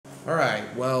All right,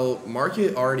 well,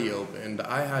 market already opened.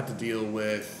 I had to deal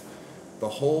with the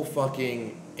whole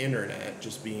fucking internet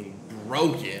just being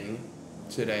broken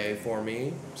today for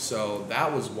me. So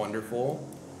that was wonderful.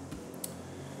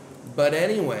 But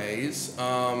anyways,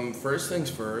 first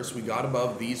things first, we got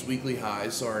above these weekly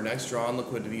highs. So our next draw on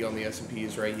liquidity on the S&P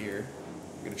is right here.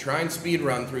 We're going to try and speed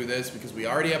run through this because we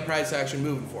already have price action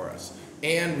moving for us.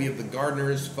 And we have the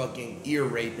gardeners fucking ear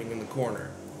raping in the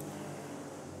corner.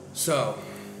 So,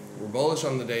 we're bullish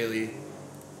on the daily,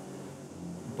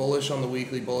 bullish on the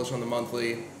weekly, bullish on the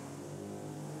monthly.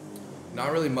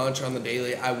 Not really much on the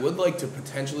daily. I would like to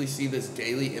potentially see this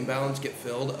daily imbalance get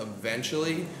filled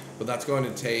eventually, but that's going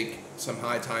to take some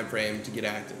high time frame to get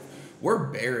active. We're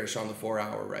bearish on the 4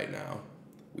 hour right now.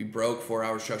 We broke 4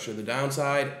 hour structure to the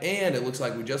downside, and it looks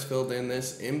like we just filled in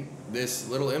this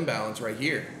little imbalance right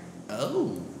here.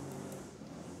 Oh.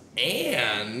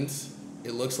 And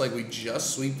it looks like we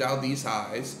just sweeped out these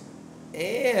highs.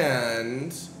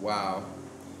 And, wow,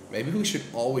 maybe we should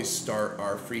always start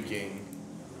our freaking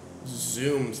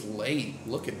zooms late.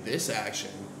 Look at this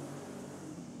action.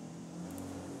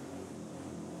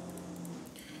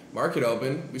 Market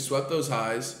open. We swept those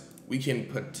highs. We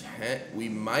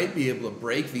might be able to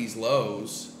break these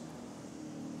lows.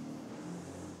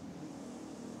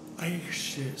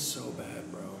 Shit, so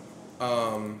bad, bro.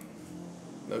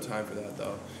 No time for that,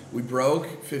 though. We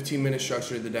broke 15-minute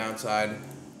structure to the downside.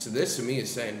 So this, to me,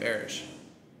 is saying bearish.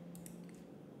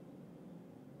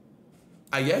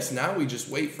 I guess now we just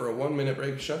wait for a 1-minute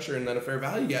break of structure and then a fair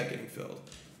value gap getting filled.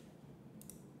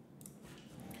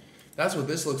 That's what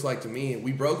this looks like to me.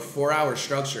 We broke 4 hour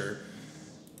structure.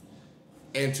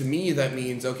 And to me, that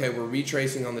means, okay, we're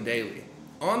retracing on the daily.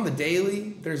 On the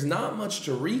daily, there's not much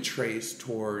to retrace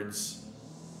towards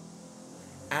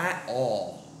at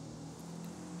all.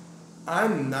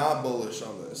 I'm not bullish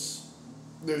on this.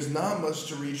 There's not much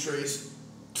to retrace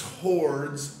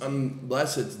towards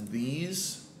unless it's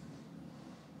these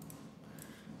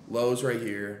lows right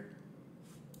here.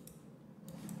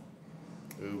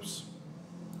 Oops.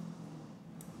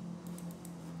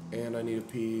 And I need to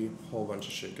pee. Whole bunch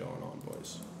of shit going on,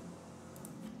 boys.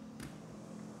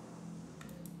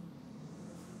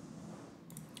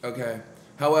 Okay.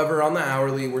 However, on the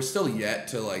hourly, we're still yet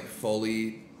to like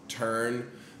fully turn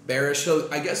bearish. So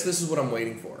I guess this is what I'm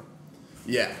waiting for.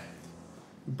 Yeah.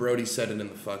 Brody said it in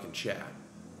the fucking chat.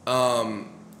 I'm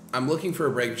looking for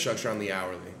a break of structure on the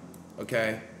hourly.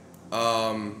 Okay?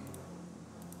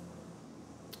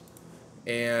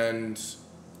 And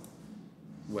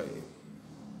wait.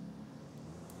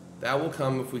 That will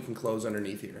come if we can close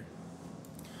underneath here.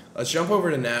 Let's jump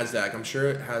over to NASDAQ. I'm sure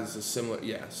it has a similar,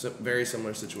 very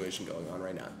similar situation going on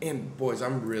right now. And boys,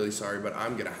 I'm really sorry, but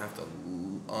I'm going to have to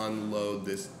unload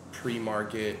this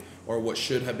pre-market or what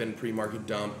should have been pre-market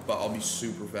dump, but I'll be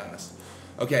super fast.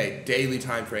 Okay, daily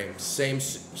time frame. Same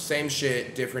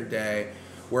shit, different day.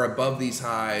 We're above these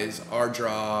highs. Our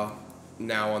draw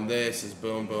now on this is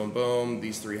boom, boom, boom.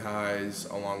 These three highs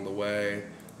along the way.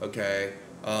 Okay.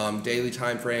 Daily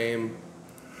time frame.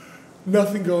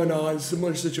 Nothing going on.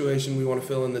 Similar situation. We want to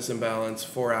fill in this imbalance.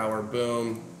 4 hour,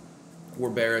 boom. We're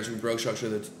bearish. We broke structure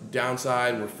to the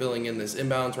downside. We're filling in this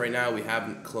imbalance right now. We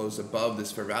haven't closed above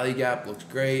this fair value gap. Looks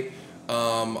great.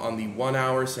 On the 1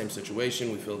 hour, same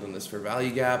situation. We filled in this fair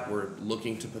value gap. We're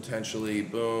looking to potentially,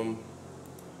 boom,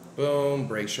 boom,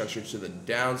 break structure to the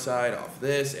downside off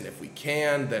this. And if we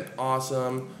can, then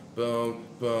awesome. Boom,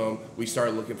 boom. We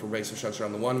start looking for breaks of structure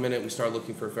on the 1 minute. We start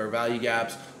looking for fair value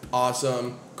gaps.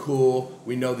 Awesome, cool.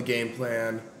 We know the game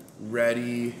plan.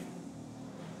 Ready.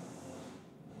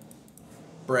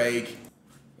 Break.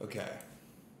 Okay.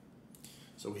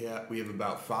 So we have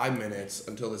about 5 minutes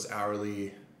until this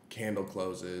hourly candle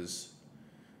closes.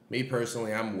 Me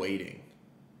personally, I'm waiting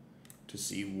to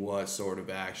see what sort of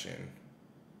action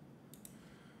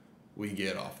we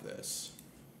get off this.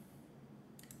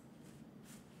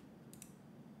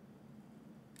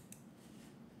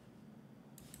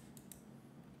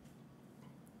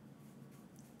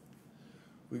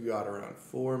 We got around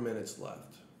 4 minutes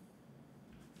left.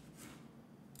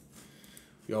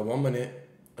 We got 1 minute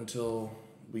until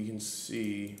we can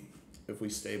see if we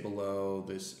stay below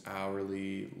this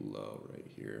hourly low right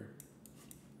here.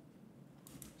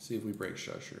 See if we break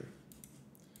structure.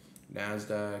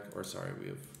 NASDAQ, or sorry, we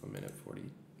have a minute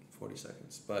 40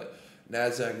 seconds. But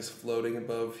NASDAQ is floating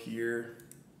above here.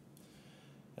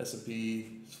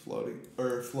 S&P is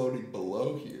floating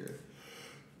below here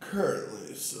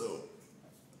currently, so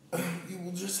you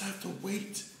will just have to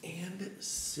wait and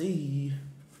see.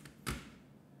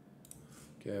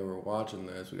 Okay, we're watching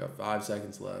this. We got 5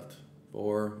 seconds left.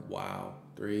 4, wow,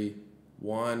 3,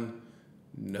 1,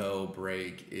 No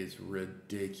break is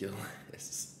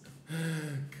ridiculous.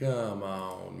 Come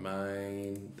on,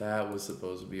 man. That was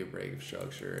supposed to be a break of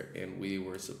structure, and we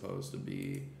were supposed to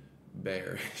be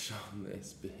bearish on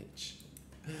this bitch.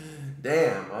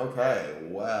 Damn, okay,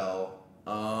 well,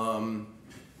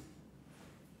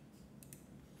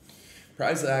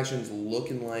 price action's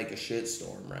looking like a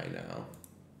shitstorm right now.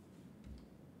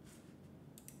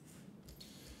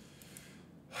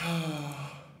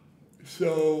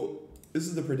 So, this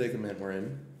is the predicament we're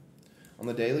in. On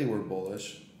the daily, we're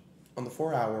bullish. On the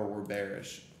 4 hour, we're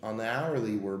bearish. On the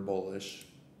hourly, we're bullish.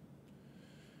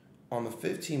 On the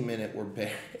 15-minute, we're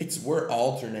bearish. We're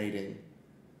alternating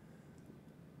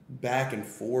back and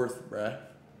forth, bruh.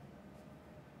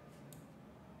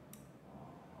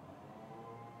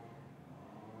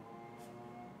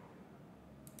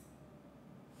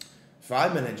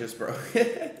 Five-minute just broke.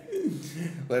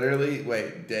 Literally,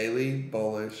 wait, daily,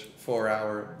 bullish, 4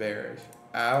 hour, bearish.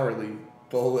 Hourly,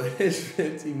 bullish,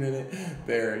 15-minute,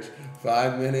 bearish.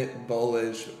 5-minute,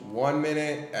 bullish. 1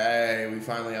 minute, hey, we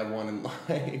finally have one in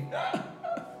line.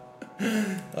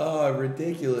 Oh,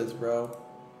 ridiculous, bro.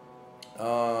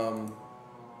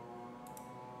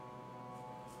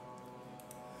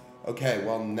 Okay,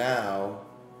 well now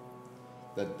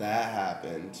that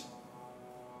happened,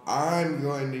 I'm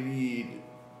going to need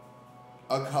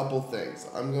a couple things.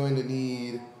 I'm going to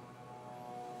need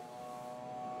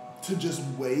to just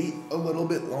wait a little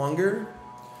bit longer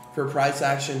for price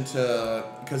action to,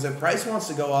 because if price wants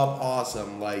to go up,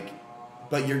 awesome, like,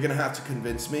 but you're gonna have to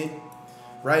convince me.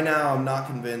 Right now, I'm not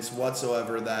convinced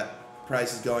whatsoever that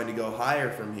price is going to go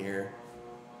higher from here,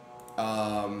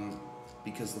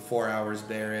 because the 4 hours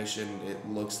bearish, and it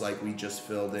looks like we just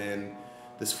filled in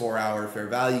this 4 hour fair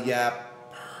value gap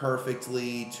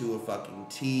perfectly to a fucking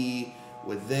T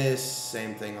with this,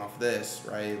 same thing off this,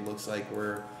 right? It looks like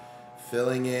we're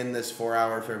filling in this 4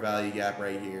 hour fair value gap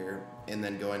right here and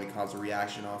then going to cause a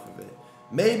reaction off of it.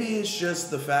 Maybe it's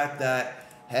just the fact that,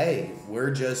 hey,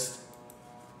 we're just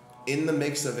in the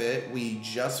mix of it. We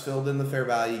just filled in the fair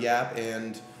value gap,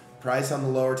 and price on the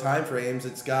lower time frames,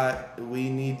 we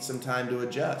need some time to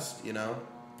adjust, you know?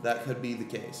 That could be the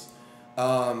case.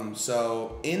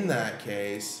 So in that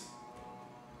case,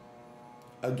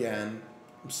 again,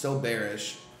 I'm still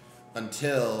bearish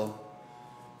until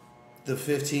the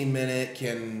 15-minute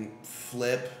can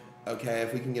flip. Okay,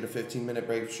 if we can get a 15-minute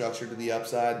break of structure to the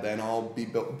upside, then I'll be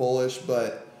bullish.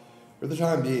 But for the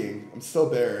time being, I'm still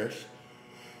bearish.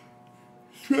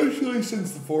 Especially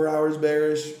since the 4 hours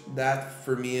bearish. That,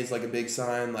 for me, is like a big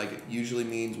sign. Like, it usually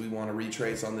means we want to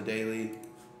retrace on the daily.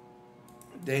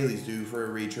 Daily's due for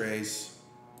a retrace.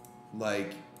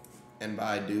 Like, and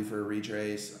by due for a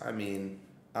retrace, I mean,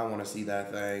 I want to see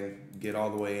that thing get all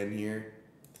the way in here.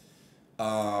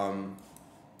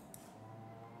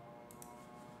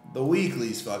 The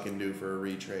weekly's fucking due for a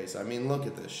retrace. I mean, look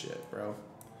at this shit, bro.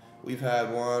 We've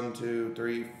had 1, 2,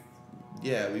 3,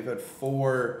 yeah, we've had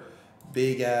 4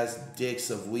 big ass dicks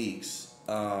of weeks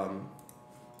to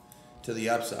the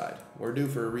upside. We're due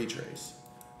for a retrace.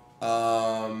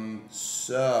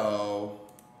 So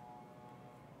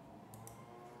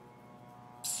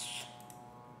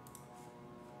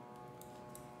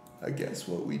I guess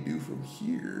what we do from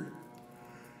here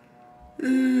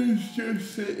is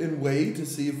just sit and wait to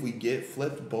see if we get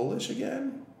flipped bullish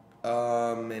again.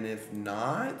 And if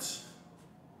not,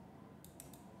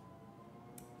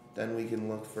 then we can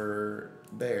look for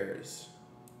bears.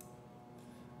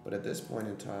 But at this point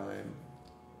in time,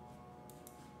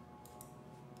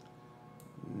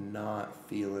 not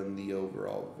feeling the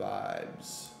overall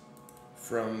vibes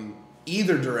from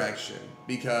either direction,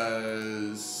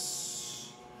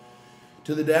 because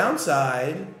to the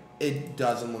downside, it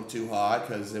doesn't look too hot,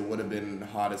 because it would have been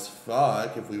hot as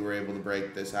fuck if we were able to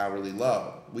break this hourly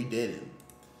low. We didn't.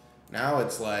 Now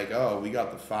it's like, oh, we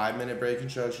got the 5-minute break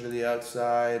instruction to the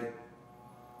outside.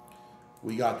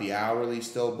 We got the hourly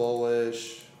still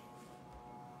bullish.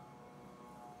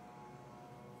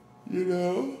 You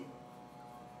know?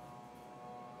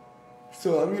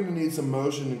 So I'm going to need some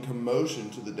motion and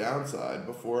commotion to the downside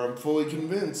before I'm fully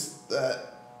convinced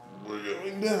that we're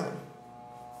going down.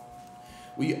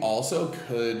 We also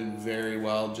could very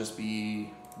well just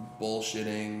be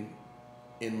bullshitting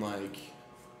in like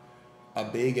a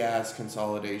big ass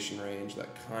consolidation range that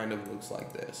kind of looks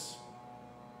like this.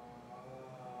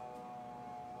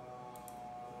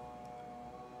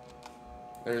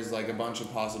 There's like a bunch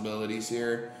of possibilities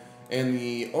here, and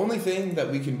the only thing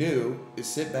that we can do is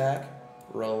sit back,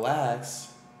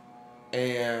 relax,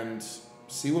 and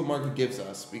see what market gives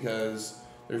us, because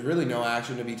there's really no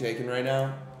action to be taken right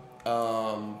now.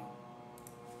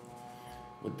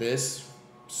 With this,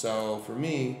 So for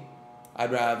me,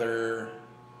 I'd rather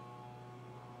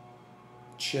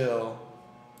chill,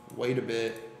 wait a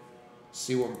bit,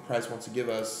 see what Price wants to give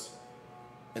us,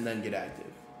 and then get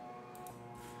active.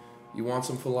 You want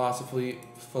some philosophy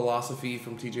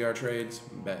from TJR Trades?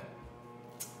 Bet.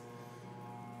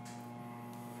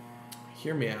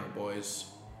 Hear me out,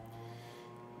 boys.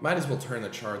 Might as well turn the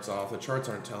charts off. The charts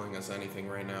aren't telling us anything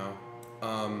right now.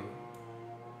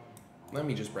 Let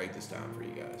me just break this down for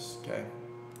you guys, okay?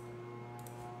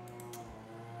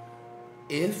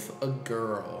 If a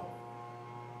girl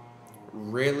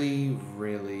really,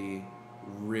 really,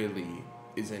 really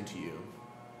is into you,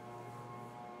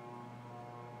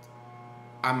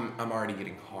 I'm already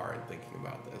getting hard thinking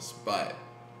about this, but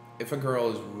if a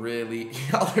girl is really,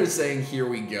 y'all are saying, here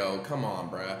we go. Come on,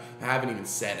 bruh. I haven't even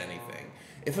said anything.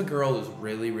 If a girl is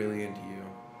really, really into you,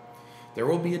 there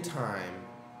will be a time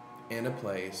and a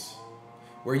place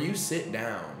where you sit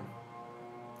down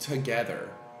together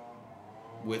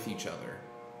with each other,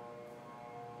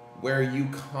 where you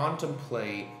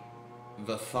contemplate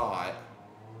the thought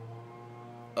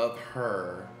of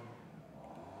her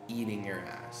eating your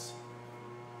ass.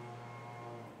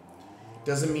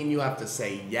 Doesn't mean you have to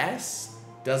say yes,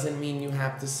 doesn't mean you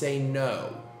have to say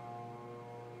no.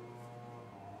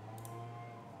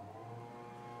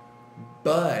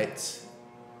 But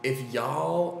if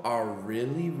y'all are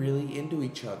really, really into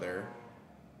each other,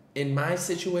 in my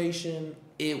situation,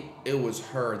 it was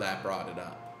her that brought it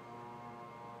up.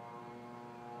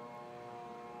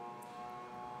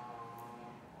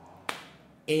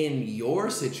 In your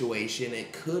situation,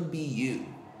 it could be you.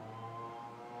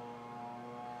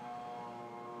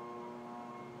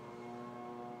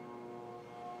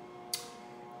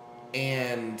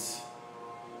 And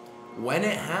when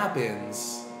it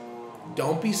happens,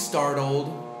 don't be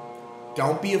startled.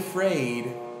 Don't be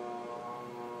afraid.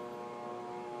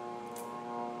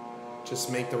 Just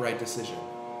make the right decision.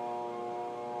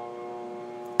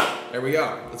 There we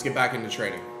go. Let's get back into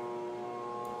trading.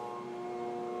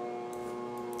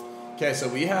 Okay, so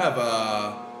we have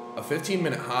a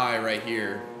 15-minute high right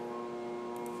here.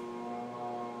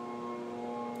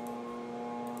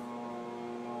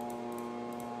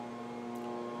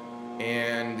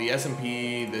 And the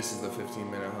S&P, this is the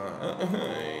 15-minute high.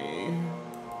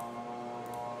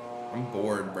 I'm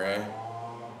bored, bruh.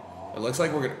 It looks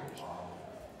like we're gonna...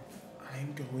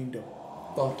 I'm going to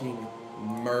fucking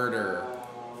murder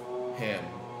him.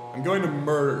 I'm going to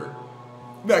murder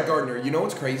that Gardner. You know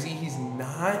what's crazy? He's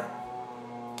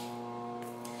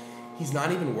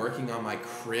not even working on my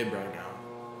crib right now.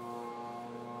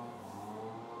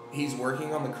 He's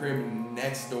working on the crib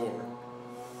next door.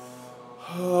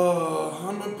 Oh,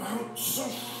 I'm about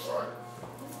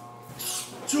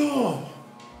to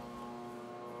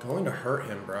going to hurt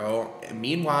him, bro. And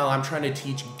meanwhile, I'm trying to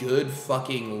teach good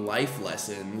fucking life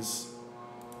lessons.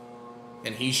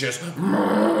 And he's just...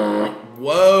 Whoa!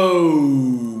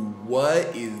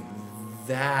 What is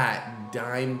that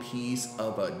dime piece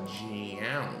of a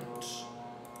giant?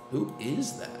 Who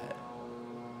is that?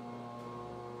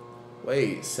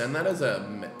 Wait, send that as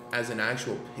an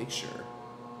actual picture.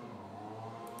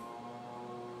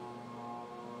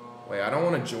 Wait, I don't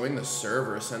want to join the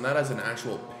server. Send that as an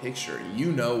actual picture.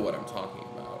 You know what I'm talking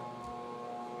about.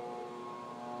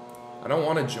 I don't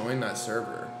want to join that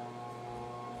server.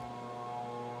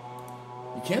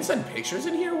 You can't send pictures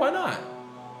in here? Why not?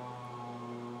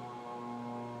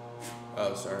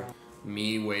 Oh, sorry.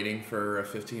 Me waiting for a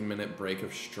 15-minute break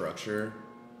of structure.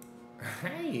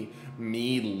 Hey,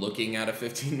 me looking at a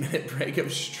 15-minute break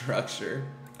of structure.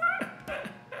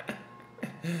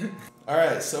 All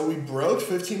right, so we broke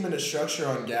 15-minute structure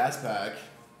on gas pack.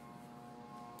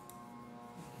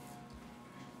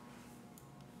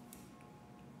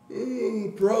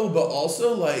 Ooh, bro, but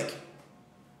also like,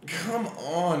 come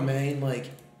on, man. Like,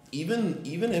 even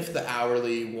if the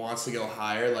hourly wants to go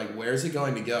higher, like, where's it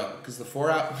going to go? Because the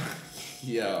 4 hour,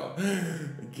 yo.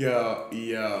 Yo,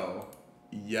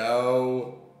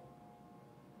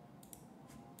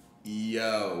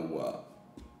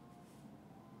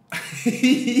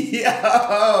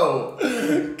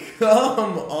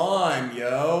 come on,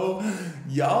 yo.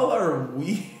 Y'all are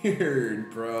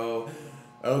weird, bro.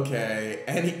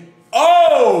 Okay,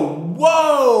 oh,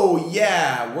 whoa,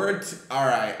 yeah, all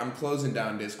right, I'm closing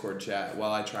down Discord chat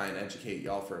while I try and educate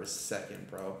y'all for a second,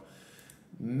 bro.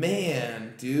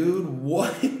 Man, dude,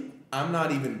 what? I'm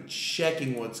not even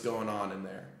checking what's going on in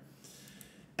there.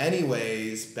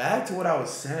 Anyways, back to what I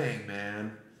was saying,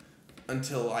 man.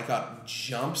 Until I got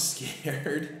jump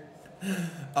scared.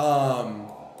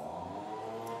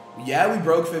 Yeah, we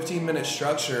broke 15-minute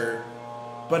structure,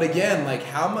 But again, like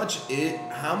how much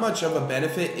of a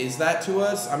benefit is that to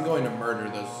us? I'm going to murder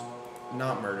those,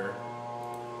 not murder.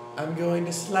 I'm going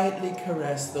to slightly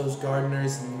caress those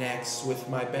gardeners' necks with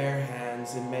my bare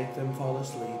hands and make them fall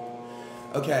asleep.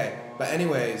 Okay, but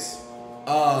anyways,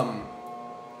 why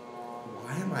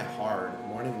am I hard?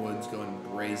 Morning Wood's going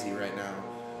crazy right now.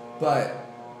 But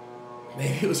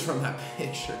maybe it was from that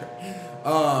picture.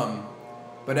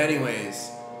 But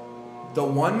anyways, the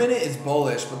 1 minute is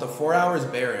bullish, but the 4 hour is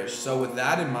bearish. So with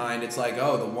that in mind, it's like,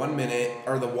 oh, the 1 minute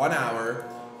or the 1 hour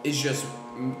is just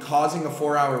causing a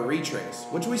 4 hour retrace,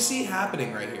 which we see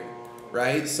happening right here,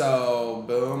 right? So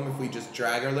boom, if we just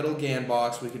drag our little GAN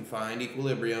box, we can find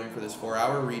equilibrium for this 4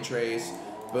 hour retrace.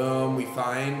 Boom, we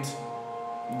find,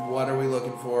 what are we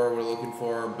looking for? We're looking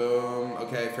for, boom,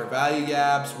 okay, fair value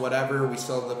gaps, whatever. We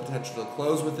still have the potential to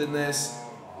close within this,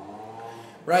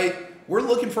 right? We're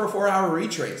looking for a 4 hour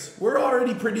retrace. We're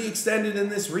already pretty extended in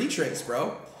this retrace,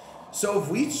 bro. So if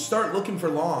we start looking for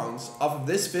longs off of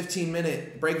this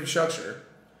 15-minute break of structure,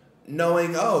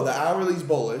 knowing, oh, the hourly's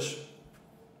bullish,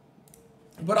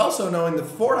 but also knowing the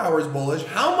 4 hours bullish,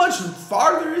 how much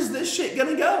farther is this shit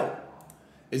gonna go?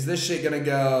 Is this shit gonna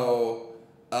go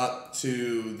up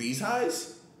to these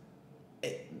highs?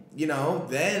 You know,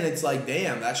 then it's like,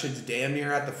 damn, that shit's damn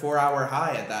near at the 4 hour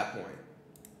high at that point.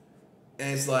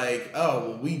 And it's like, oh,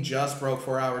 well, we just broke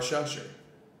 4 hour structure.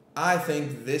 I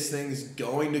think this thing's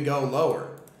going to go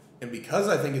lower. And because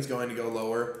I think it's going to go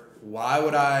lower, why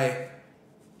would I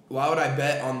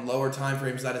bet on lower time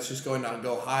frames that it's just going to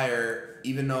go higher,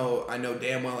 even though I know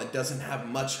damn well it doesn't have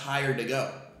much higher to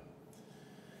go?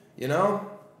 You know?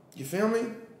 You feel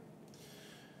me?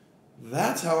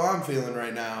 That's how I'm feeling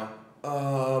right now.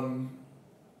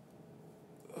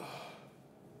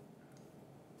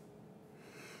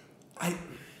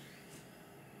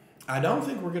 I don't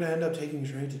think we're going to end up taking a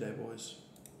trade today, boys.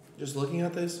 Just looking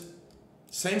at this,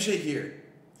 same shit here.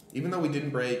 Even though we didn't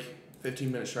break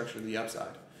 15-minute structure to the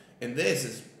upside. And this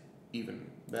is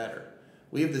even better.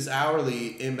 We have this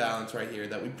hourly imbalance right here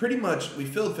that we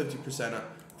filled 50%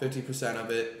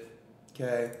 of it.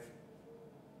 Okay.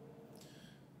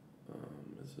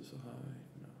 Is this a high?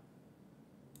 No.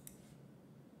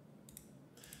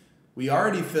 We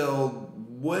already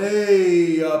filled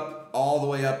way up, all the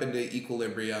way up into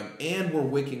equilibrium, and we're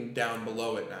wicking down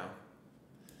below it now.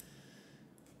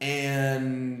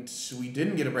 And we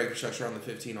didn't get a break of structure on the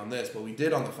 15 on this, but we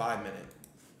did on the 5 minute.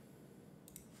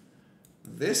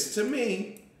 This, to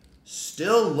me,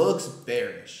 still looks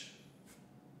bearish.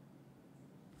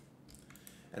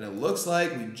 And it looks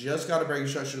like we just got a break of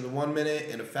structure to the 1 minute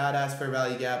and a fat-ass fair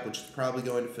value gap, which is probably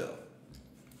going to fill.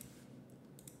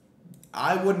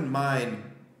 I wouldn't mind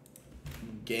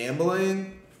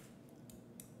gambling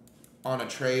on a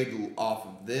trade off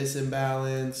of this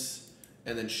imbalance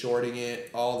and then shorting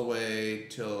it all the way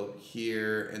till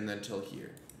here and then till here.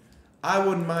 I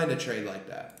wouldn't mind a trade like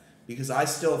that because I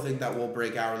still think that we'll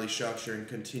break hourly structure and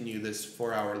continue this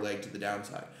 4 hour leg to the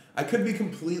downside. I could be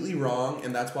completely wrong,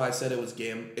 and that's why I said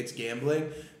it's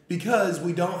gambling, because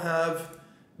we don't have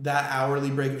that hourly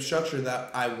break of structure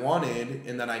that I wanted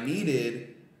and that I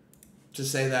needed to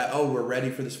say that, oh, we're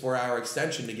ready for this 4 hour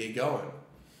extension to get going.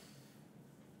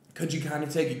 Could you kind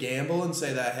of take a gamble and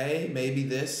say that, hey, maybe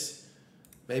this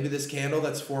candle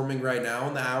that's forming right now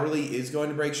in the hourly is going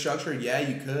to break structure? Yeah,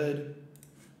 you could.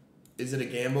 Is it a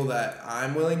gamble that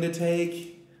I'm willing to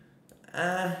take?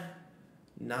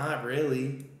 Not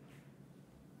really.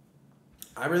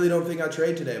 I really don't think I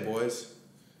trade today, boys.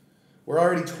 We're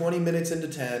already 20 minutes into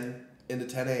 10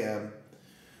 a.m.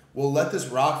 We'll let this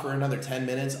rock for another 10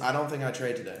 minutes. I don't think I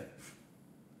trade today.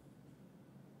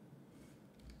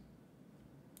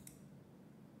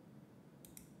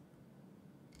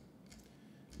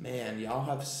 Man, y'all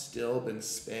have still been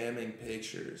spamming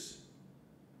pictures.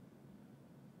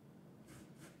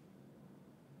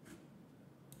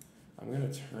 I'm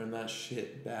gonna turn that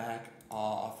shit back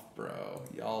off, bro.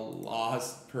 Y'all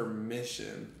lost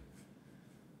permission.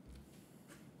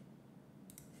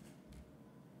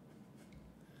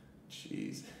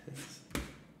 Jesus.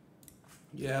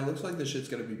 Yeah, it looks like this shit's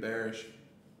gonna be bearish.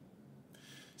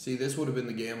 See, this would have been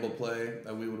the gamble play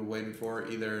that we would have waited for.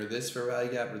 Either this fair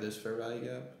value gap or this fair value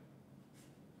gap.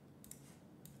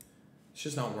 It's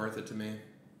just not worth it to me.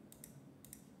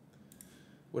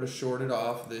 Would have shorted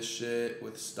off this shit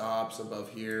with stops above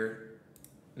here.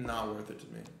 Not worth it to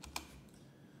me.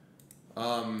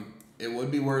 It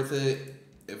would be worth it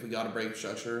if we got a break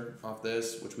structure off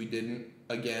this, which we didn't.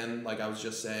 Again, like I was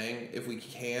just saying, if we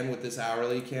can with this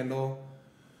hourly candle,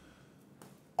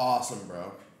 awesome,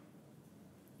 bro.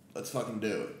 Let's fucking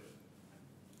do it.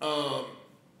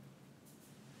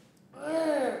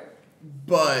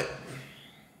 But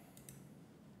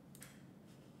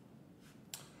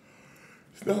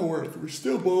it's not worth it. We're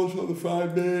still bullish on the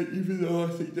 5-minute, even though I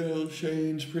think that'll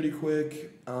change pretty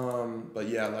quick. But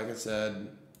yeah, like I said,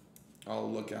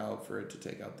 I'll look out for it to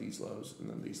take out these lows and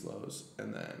then these lows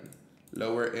and then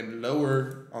lower and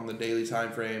lower on the daily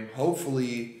time frame,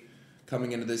 hopefully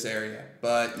coming into this area.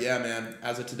 But yeah, man,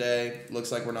 as of today,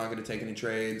 looks like we're not going to take any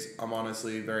trades. I'm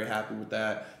honestly very happy with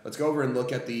that. Let's go over and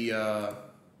look at the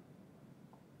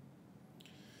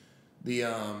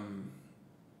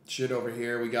shit over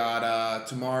here. We got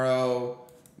tomorrow,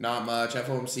 not much.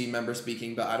 FOMC member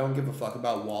speaking, but I don't give a fuck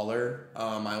about Waller.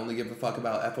 I only give a fuck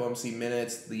about FOMC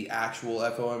minutes, the actual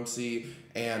FOMC,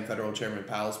 and Federal Chairman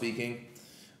Powell speaking.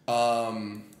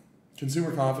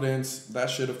 Consumer confidence, that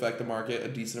should affect the market a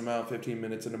decent amount. 15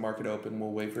 minutes into market open,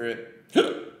 we'll wait for it.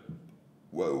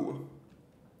 Whoa.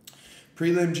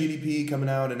 Prelim GDP coming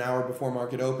out an hour before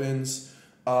market opens.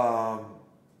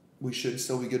 We should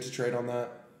still be good to trade on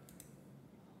that.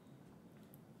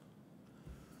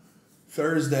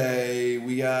 Thursday,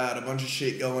 we got a bunch of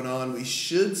shit going on. We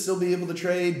should still be able to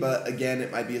trade, but again,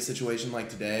 it might be a situation like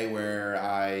today where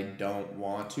I don't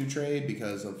want to trade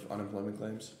because of unemployment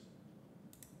claims.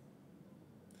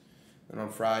 And on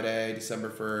Friday, December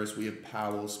 1st, we have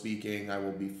Powell speaking. I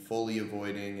will be fully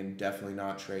avoiding and definitely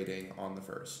not trading on the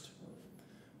 1st.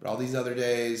 But all these other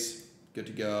days, good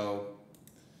to go.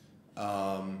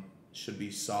 Should be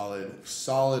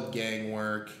solid gang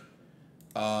work.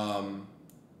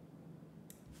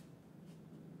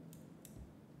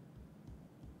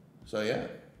 So yeah.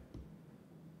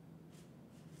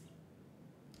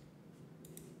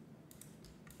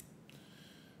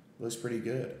 Looks pretty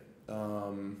good.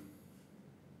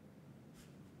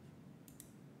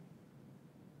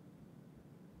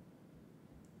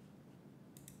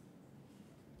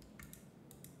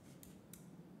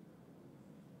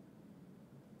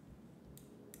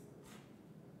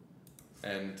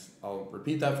 And I'll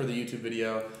repeat that for the YouTube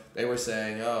video. They were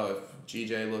saying, oh, if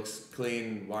GJ looks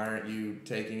clean, why aren't you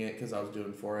taking it? Because I was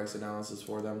doing Forex analysis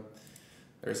for them.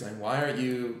 They were saying, why aren't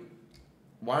you,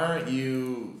 like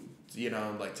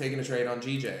taking a trade on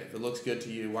GJ? If it looks good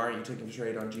to you, why aren't you taking a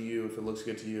trade on GU if it looks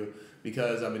good to you?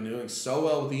 Because I've been doing so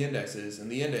well with the indexes,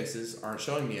 and the indexes aren't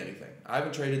showing me anything. I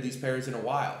haven't traded these pairs in a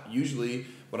while. Usually,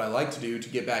 what I like to do to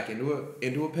get back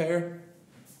into a pair,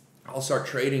 I'll start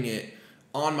trading it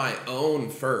on my own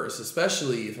first,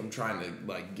 especially if I'm trying to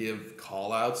give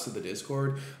call outs to the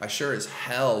Discord. I sure as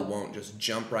hell won't just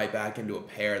jump right back into a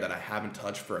pair that I haven't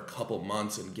touched for a couple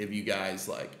months and give you guys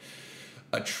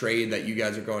a trade that you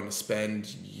guys are going to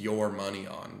spend your money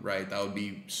on, right? That would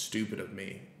be stupid of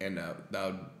me. And that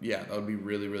would be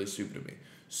really, really stupid of me.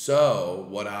 So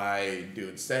what I do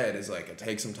instead is I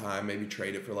take some time, maybe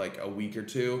trade it for a week or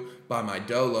two, buy my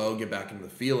Dolo, get back into the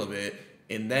feel of it,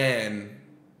 and then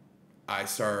I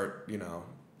start,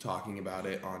 talking about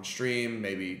it on stream,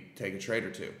 maybe take a trade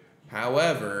or two.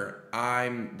 However, I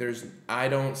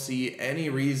don't see any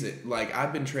reason,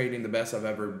 I've been trading the best I've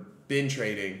ever been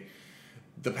trading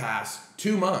the past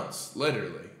 2 months,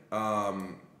 literally.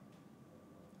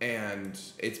 And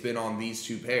it's been on these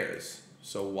two pairs.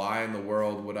 So why in the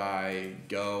world would I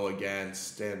go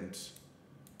against and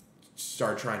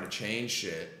start trying to change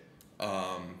shit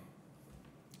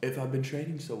if I've been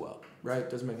trading so well, right?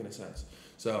 Doesn't make any sense.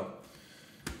 So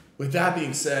with that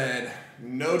being said,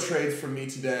 no trades from me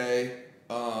today.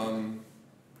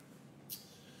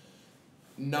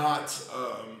 Not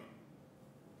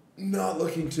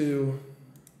looking to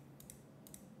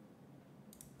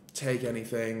take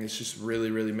anything. It's just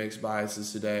really, really mixed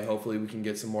biases today. Hopefully we can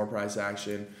get some more price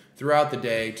action throughout the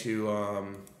day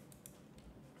to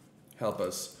help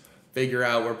us figure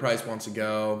out where price wants to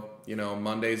go.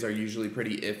 Mondays are usually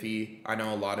pretty iffy. I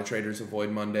know a lot of traders avoid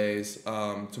Mondays.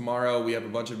 Tomorrow we have a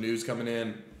bunch of news coming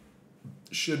in.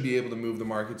 Should be able to move the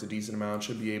markets a decent amount.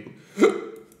 Should be able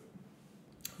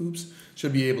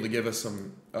to give us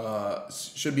some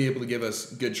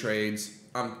good trades.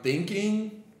 I'm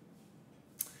thinking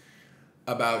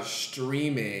about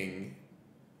streaming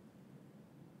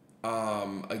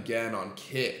again on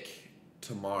Kick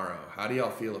tomorrow. How do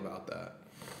y'all feel about that?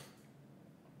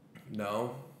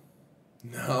 No?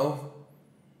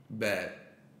 Bet.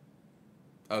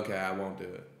 Okay, I won't do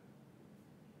it.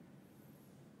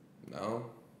 No?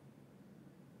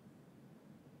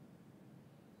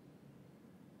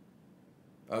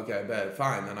 Okay, bet.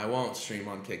 Fine, then I won't stream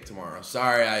on Kick tomorrow.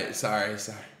 Sorry, fine.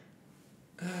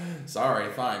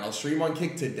 I'll stream on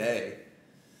Kick today.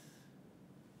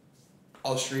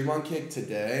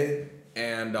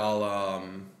 And I'll,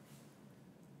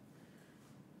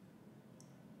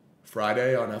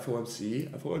 Friday on FOMC.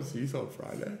 FOMC's on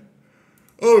Friday.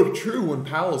 Oh, true. When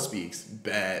Powell speaks,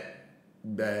 bet.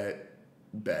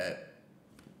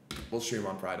 We'll stream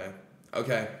on Friday.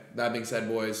 Okay, that being said,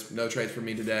 boys, no trades for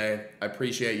me today. I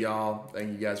appreciate y'all.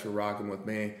 Thank you guys for rocking with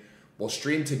me. We'll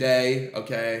stream today,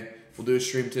 okay? We'll do a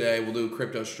stream today. We'll do a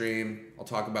crypto stream. I'll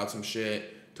talk about some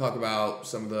shit. Talk about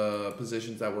some of the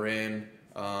positions that we're in.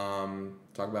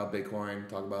 Talk about Bitcoin.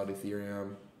 Talk about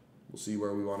Ethereum. We'll see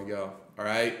where we want to go. All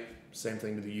right? Same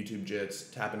thing to the YouTube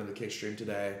jits. Tap into the Kick stream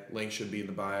today. Link should be in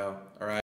the bio. All right?